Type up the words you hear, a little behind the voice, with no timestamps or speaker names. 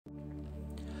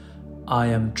I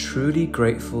am truly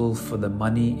grateful for the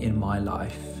money in my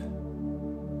life.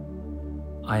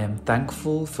 I am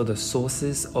thankful for the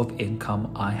sources of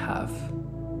income I have.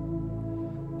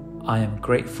 I am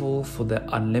grateful for the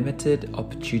unlimited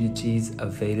opportunities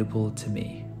available to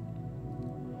me.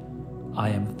 I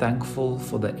am thankful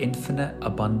for the infinite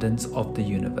abundance of the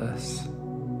universe.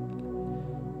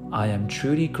 I am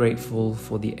truly grateful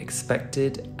for the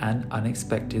expected and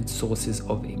unexpected sources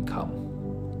of income.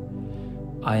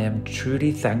 I am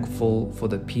truly thankful for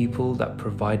the people that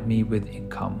provide me with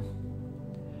income.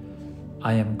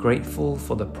 I am grateful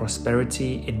for the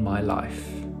prosperity in my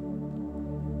life.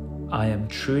 I am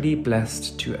truly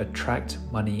blessed to attract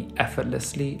money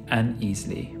effortlessly and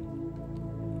easily.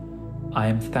 I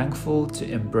am thankful to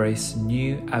embrace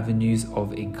new avenues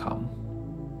of income.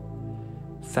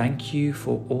 Thank you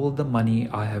for all the money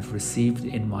I have received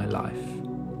in my life.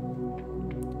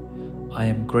 I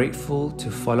am grateful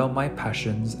to follow my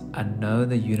passions and know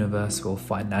the universe will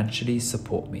financially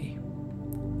support me.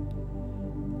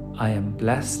 I am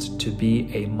blessed to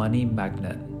be a money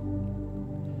magnet.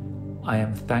 I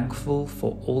am thankful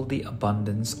for all the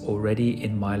abundance already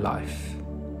in my life.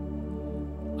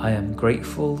 I am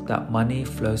grateful that money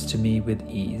flows to me with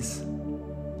ease.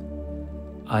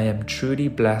 I am truly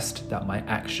blessed that my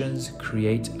actions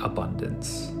create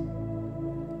abundance.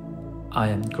 I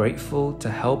am grateful to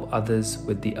help others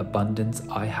with the abundance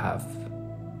I have.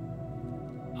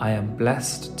 I am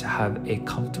blessed to have a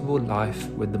comfortable life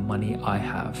with the money I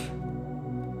have.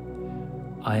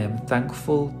 I am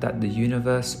thankful that the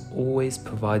universe always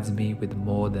provides me with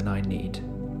more than I need.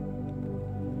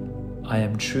 I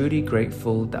am truly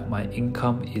grateful that my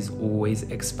income is always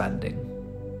expanding.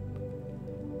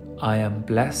 I am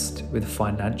blessed with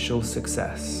financial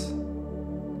success.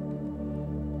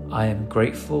 I am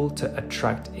grateful to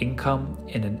attract income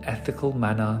in an ethical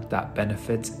manner that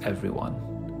benefits everyone.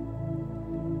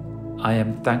 I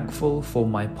am thankful for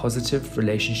my positive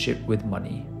relationship with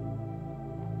money.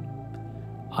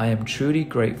 I am truly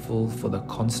grateful for the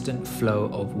constant flow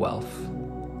of wealth.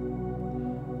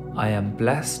 I am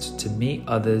blessed to meet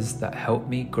others that help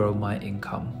me grow my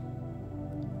income.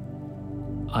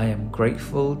 I am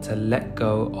grateful to let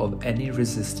go of any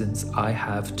resistance I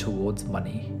have towards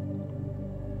money.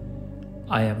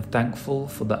 I am thankful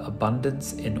for the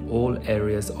abundance in all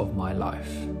areas of my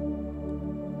life.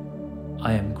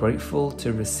 I am grateful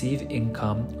to receive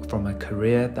income from a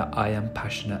career that I am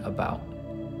passionate about.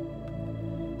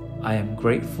 I am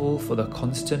grateful for the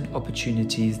constant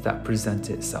opportunities that present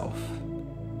itself.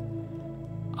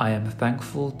 I am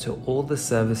thankful to all the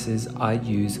services I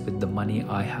use with the money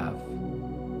I have.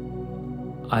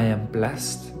 I am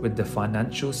blessed with the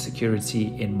financial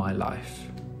security in my life.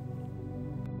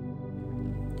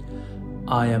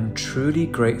 I am truly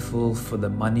grateful for the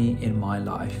money in my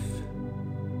life.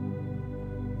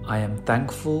 I am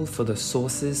thankful for the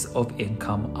sources of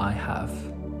income I have.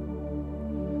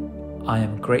 I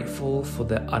am grateful for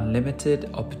the unlimited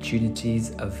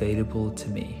opportunities available to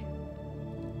me.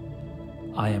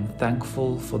 I am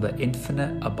thankful for the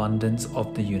infinite abundance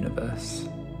of the universe.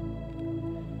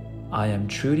 I am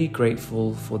truly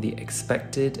grateful for the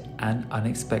expected and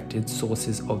unexpected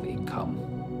sources of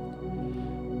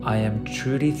income. I am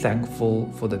truly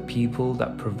thankful for the people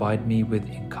that provide me with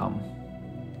income.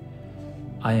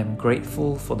 I am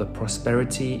grateful for the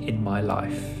prosperity in my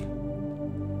life.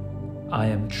 I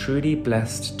am truly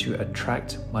blessed to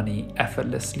attract money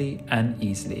effortlessly and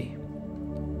easily.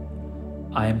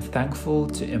 I am thankful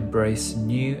to embrace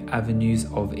new avenues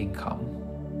of income.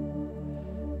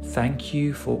 Thank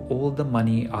you for all the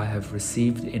money I have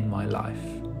received in my life.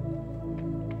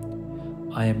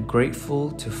 I am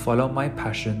grateful to follow my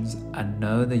passions and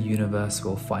know the universe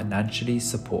will financially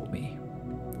support me.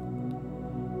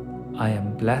 I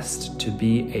am blessed to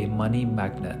be a money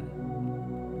magnet.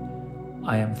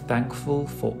 I am thankful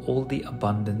for all the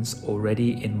abundance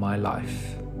already in my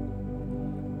life.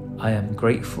 I am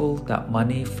grateful that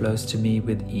money flows to me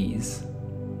with ease.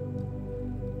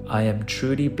 I am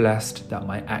truly blessed that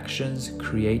my actions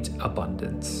create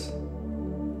abundance.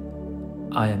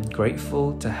 I am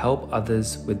grateful to help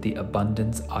others with the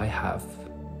abundance I have.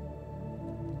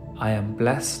 I am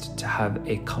blessed to have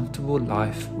a comfortable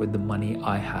life with the money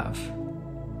I have.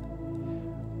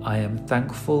 I am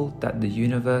thankful that the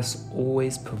universe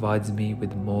always provides me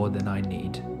with more than I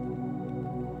need.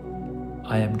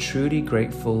 I am truly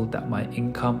grateful that my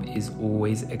income is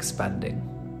always expanding.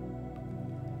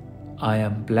 I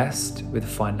am blessed with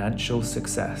financial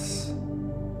success.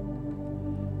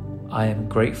 I am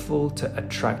grateful to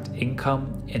attract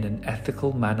income in an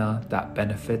ethical manner that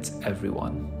benefits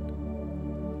everyone.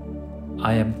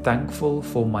 I am thankful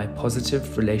for my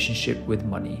positive relationship with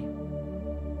money.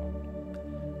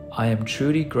 I am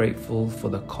truly grateful for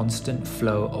the constant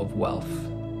flow of wealth.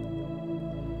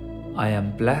 I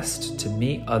am blessed to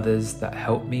meet others that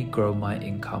help me grow my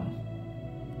income.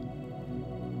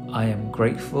 I am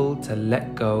grateful to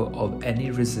let go of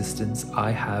any resistance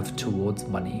I have towards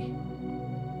money.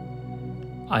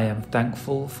 I am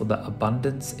thankful for the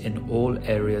abundance in all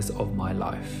areas of my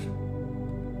life.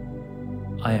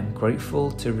 I am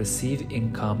grateful to receive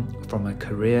income from a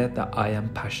career that I am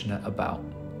passionate about.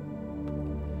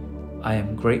 I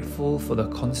am grateful for the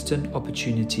constant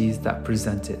opportunities that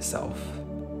present itself.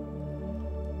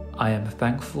 I am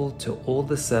thankful to all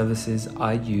the services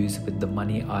I use with the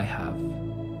money I have.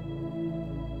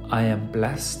 I am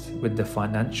blessed with the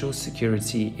financial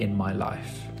security in my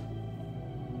life.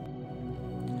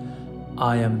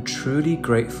 I am truly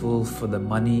grateful for the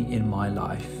money in my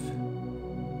life.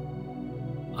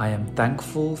 I am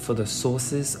thankful for the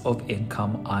sources of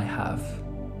income I have.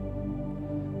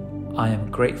 I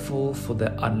am grateful for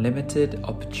the unlimited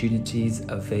opportunities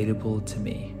available to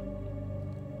me.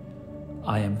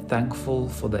 I am thankful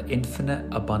for the infinite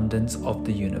abundance of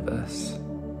the universe.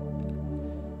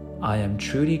 I am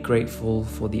truly grateful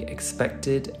for the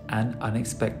expected and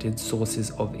unexpected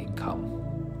sources of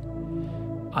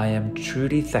income. I am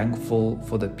truly thankful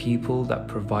for the people that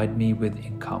provide me with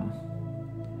income.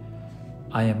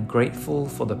 I am grateful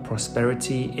for the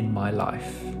prosperity in my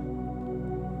life.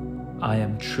 I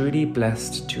am truly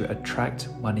blessed to attract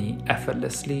money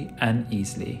effortlessly and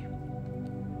easily.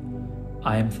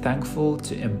 I am thankful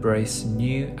to embrace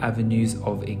new avenues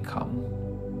of income.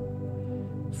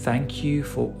 Thank you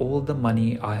for all the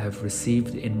money I have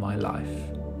received in my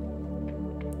life.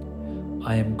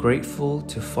 I am grateful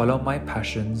to follow my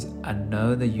passions and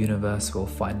know the universe will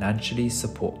financially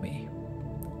support me.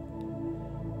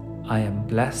 I am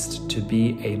blessed to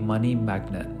be a money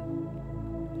magnet.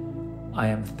 I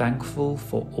am thankful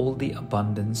for all the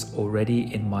abundance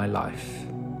already in my life.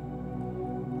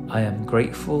 I am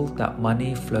grateful that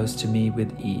money flows to me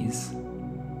with ease.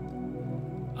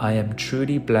 I am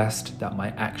truly blessed that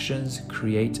my actions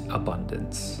create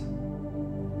abundance.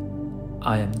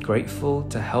 I am grateful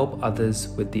to help others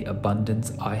with the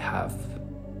abundance I have.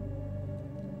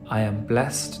 I am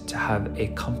blessed to have a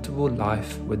comfortable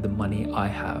life with the money I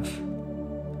have.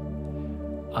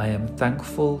 I am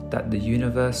thankful that the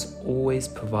universe always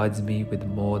provides me with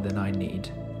more than I need.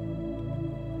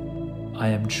 I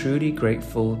am truly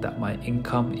grateful that my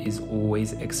income is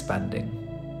always expanding.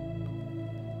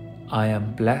 I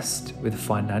am blessed with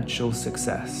financial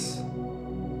success.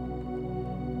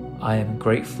 I am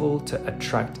grateful to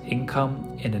attract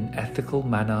income in an ethical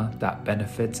manner that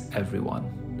benefits everyone.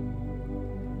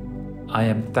 I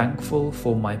am thankful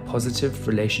for my positive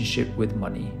relationship with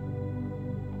money.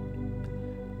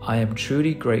 I am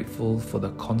truly grateful for the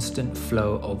constant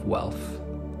flow of wealth.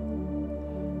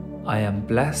 I am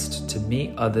blessed to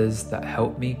meet others that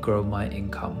help me grow my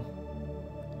income.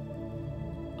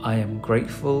 I am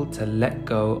grateful to let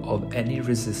go of any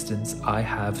resistance I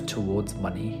have towards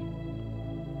money.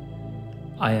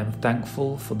 I am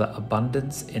thankful for the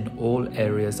abundance in all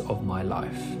areas of my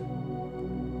life.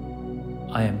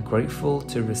 I am grateful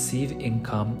to receive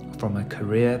income from a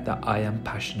career that I am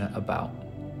passionate about.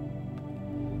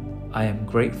 I am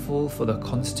grateful for the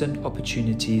constant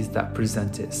opportunities that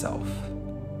present itself.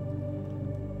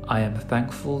 I am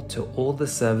thankful to all the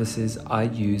services I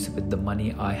use with the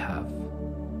money I have.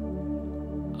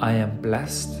 I am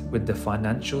blessed with the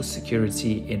financial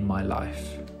security in my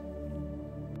life.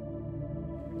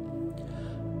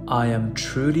 I am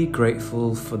truly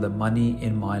grateful for the money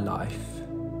in my life.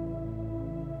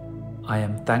 I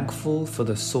am thankful for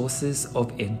the sources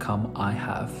of income I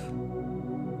have.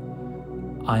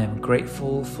 I am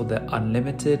grateful for the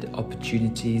unlimited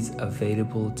opportunities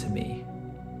available to me.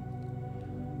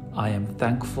 I am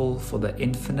thankful for the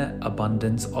infinite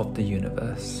abundance of the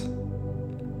universe.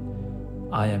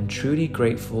 I am truly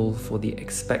grateful for the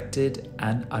expected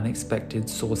and unexpected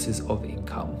sources of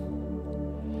income.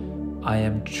 I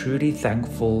am truly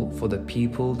thankful for the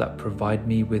people that provide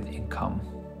me with income.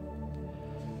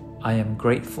 I am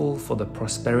grateful for the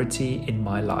prosperity in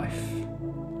my life.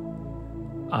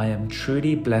 I am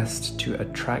truly blessed to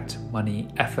attract money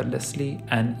effortlessly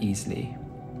and easily.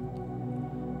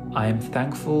 I am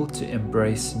thankful to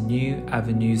embrace new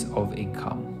avenues of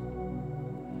income.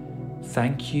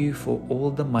 Thank you for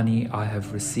all the money I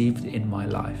have received in my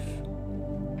life.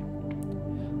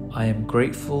 I am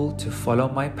grateful to follow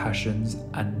my passions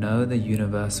and know the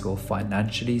universe will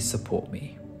financially support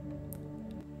me.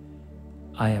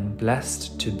 I am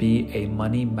blessed to be a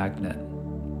money magnet.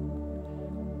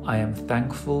 I am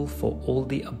thankful for all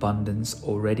the abundance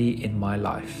already in my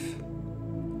life.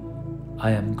 I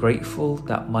am grateful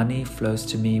that money flows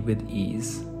to me with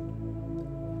ease.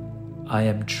 I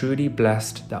am truly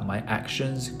blessed that my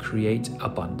actions create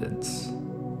abundance.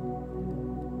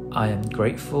 I am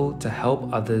grateful to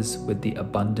help others with the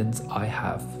abundance I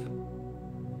have.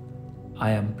 I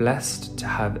am blessed to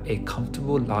have a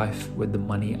comfortable life with the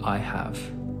money I have.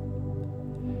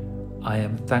 I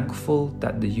am thankful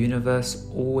that the universe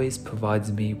always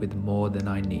provides me with more than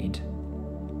I need.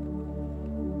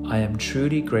 I am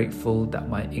truly grateful that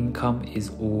my income is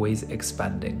always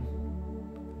expanding.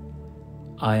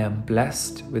 I am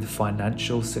blessed with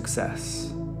financial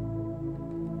success.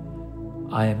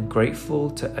 I am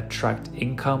grateful to attract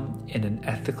income in an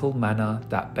ethical manner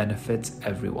that benefits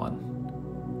everyone.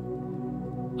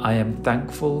 I am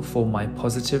thankful for my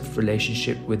positive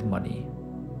relationship with money.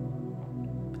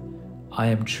 I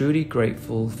am truly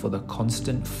grateful for the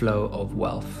constant flow of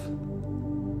wealth.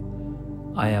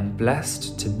 I am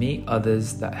blessed to meet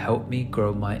others that help me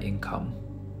grow my income.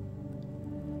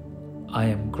 I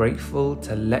am grateful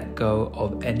to let go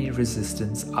of any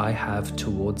resistance I have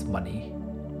towards money.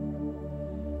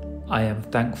 I am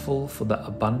thankful for the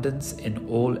abundance in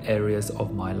all areas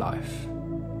of my life.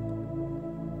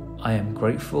 I am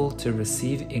grateful to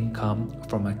receive income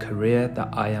from a career that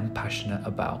I am passionate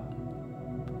about.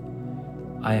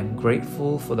 I am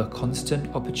grateful for the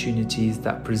constant opportunities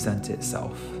that present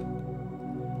itself.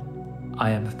 I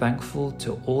am thankful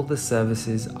to all the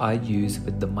services I use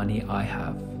with the money I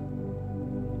have.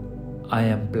 I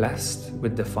am blessed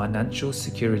with the financial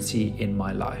security in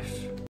my life.